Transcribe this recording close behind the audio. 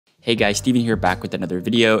Hey guys, Steven here back with another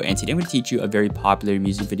video, and today I'm going to teach you a very popular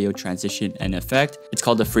music video transition and effect. It's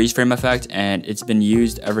called the freeze frame effect, and it's been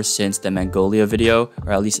used ever since the Magnolia video,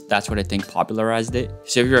 or at least that's what I think popularized it.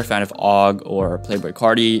 So if you're a fan of Og or Playboi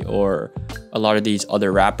Carti or a lot of these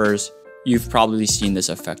other rappers, you've probably seen this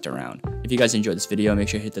effect around. If you guys enjoyed this video, make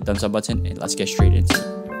sure to hit the thumbs up button and let's get straight into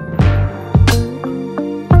it.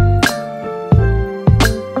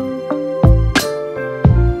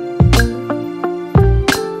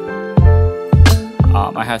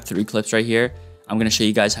 I have 3 clips right here. I'm going to show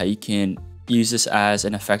you guys how you can use this as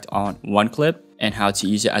an effect on one clip and how to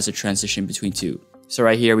use it as a transition between 2. So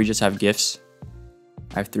right here, we just have GIFs.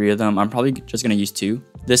 I have 3 of them. I'm probably just going to use 2.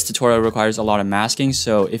 This tutorial requires a lot of masking,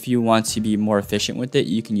 so if you want to be more efficient with it,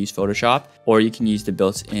 you can use Photoshop or you can use the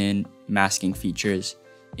built-in masking features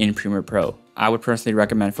in Premiere Pro. I would personally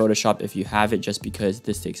recommend Photoshop if you have it, just because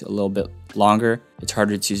this takes a little bit longer. It's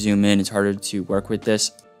harder to zoom in, it's harder to work with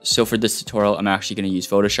this. So for this tutorial, I'm actually going to use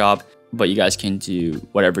Photoshop, but you guys can do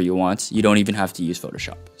whatever you want. You don't even have to use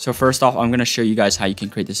Photoshop. So first off, I'm going to show you guys how you can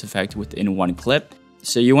create this effect within one clip.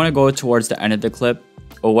 So you want to go towards the end of the clip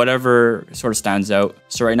or whatever sort of stands out.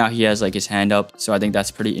 So right now he has like his hand up, so I think that's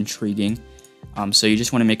pretty intriguing. So you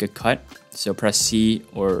just want to make a cut. So press C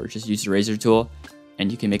or just use the razor tool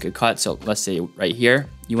and you can make a cut. So let's say right here,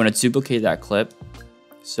 you want to duplicate that clip.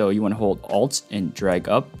 So you want to hold Alt and drag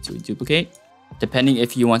up to duplicate. Depending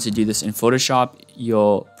if you want to do this in Photoshop,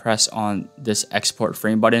 you'll press on this export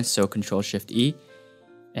frame button, so Control-Shift-E,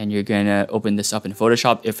 and you're gonna open this up in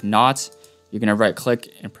Photoshop. If not, you're gonna right click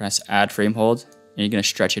and press add frame hold, and you're gonna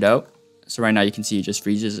stretch it out. So right now you can see it just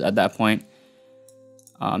freezes at that point.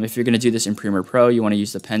 If you're gonna do this in Premiere Pro, you wanna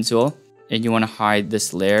use the pen tool, and you wanna hide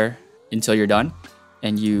this layer until you're done,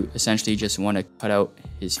 and you essentially just wanna cut out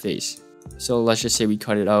his face. So let's just say we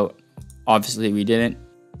cut it out. Obviously we didn't.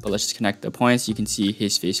 But let's just connect the points. You can see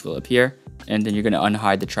his face will appear, and then you're going to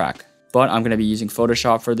unhide the track. But I'm going to be using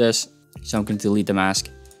Photoshop for this, so I'm going to delete the mask.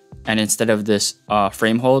 And instead of this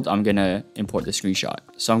frame hold, I'm going to import the screenshot.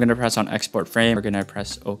 So I'm going to press on export frame. We're going to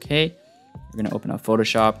press OK. We're going to open up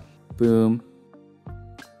Photoshop. Boom.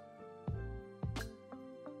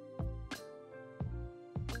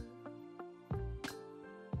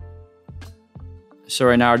 So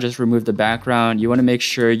right now, I'll just remove the background. You want to make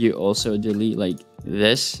sure you also delete like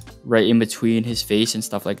this right in between his face and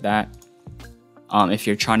stuff like that. If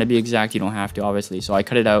you're trying to be exact, you don't have to, obviously. So I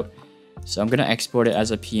cut it out. So I'm going to export it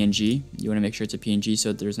as a PNG. You want to make sure it's a PNG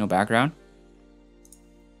so there's no background.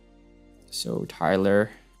 So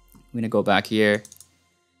Tyler, I'm going to go back here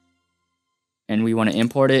and we want to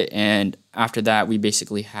import it. And after that, we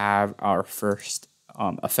basically have our first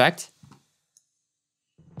effect.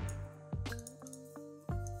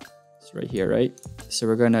 Right here, right? So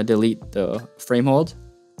we're gonna delete the frame hold.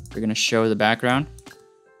 We're gonna show the background,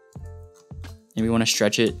 and we want to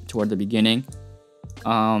stretch it toward the beginning.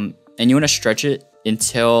 And you want to stretch it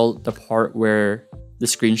until the part where the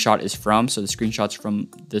screenshot is from. So the screenshot's from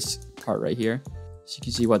this part right here. So you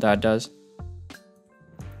can see what that does.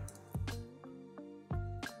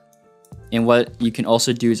 And what you can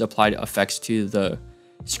also do is apply the effects to the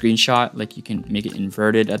screenshot, like you can make it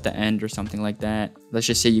inverted at the end or something like that. Let's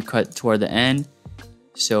just say you cut toward the end,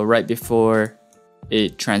 so right before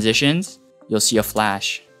it transitions, you'll see a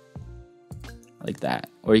flash like that.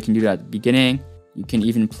 Or you can do that at the beginning. You can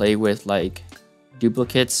even play with like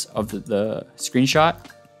duplicates of the screenshot.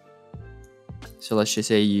 So let's just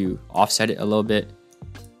say you offset it a little bit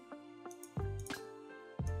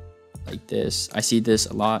like this. I see this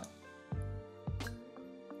a lot.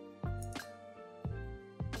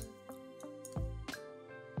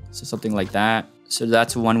 So something like that. So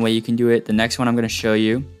that's one way you can do it. The next one I'm going to show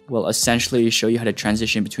you will essentially show you how to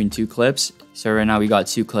transition between 2 clips. So right now we got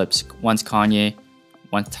 2 clips. One's Kanye,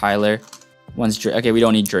 one's Tyler, one's Drake. Okay, we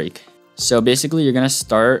don't need Drake. So basically you're going to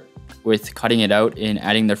start with cutting it out and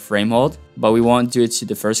adding the frame hold, but we won't do it to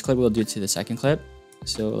the first clip. We'll do it to the second clip.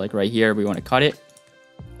 So like right here, we want to cut it.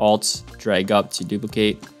 Alt, drag up to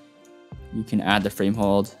duplicate. You can add the frame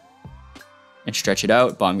hold and stretch it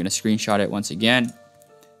out, but I'm going to screenshot it once again.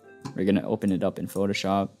 We're going to open it up in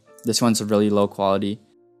Photoshop. This one's a really low quality.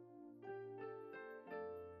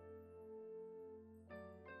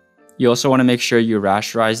 You also want to make sure you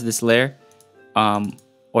rasterize this layer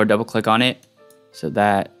or double click on it so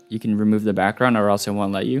that you can remove the background, or else it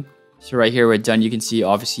won't let you. So right here, we're done. You can see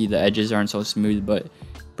obviously the edges aren't so smooth, but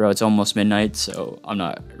bro, it's almost midnight, so I'm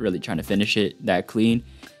not really trying to finish it that clean.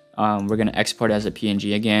 We're going to export it as a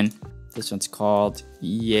PNG again. This one's called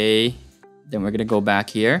Yay. Then we're going to go back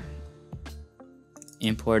here,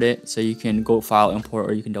 import it. So you can go file import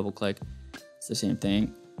or you can double click. It's the same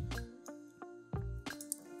thing.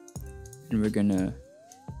 and we're gonna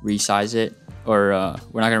resize it, or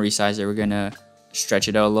we're not gonna resize it, we're gonna stretch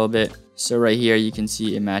it out a little bit. So right here you can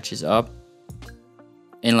see it matches up,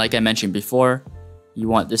 and like I mentioned before, you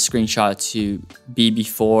want this screenshot to be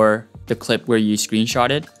before the clip where you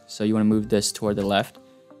screenshotted. So you want to move this toward the left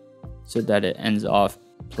so that it ends off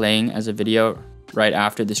playing as a video right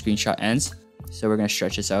after the screenshot ends. So we're gonna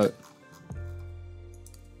stretch this out.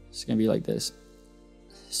 It's gonna be like this.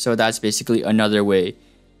 So that's basically another way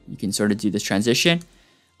you can sort of do this transition.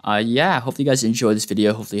 Yeah, hopefully you guys enjoyed this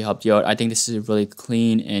video. Hopefully it helped you out. I think this is a really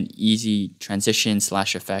clean and easy transition /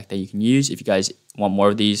 effect that you can use. If you guys want more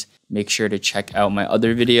of these, make sure to check out my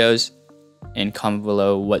other videos and comment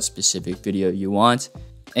below what specific video you want.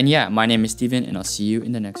 And yeah, my name is Steven, and I'll see you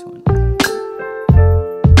in the next one.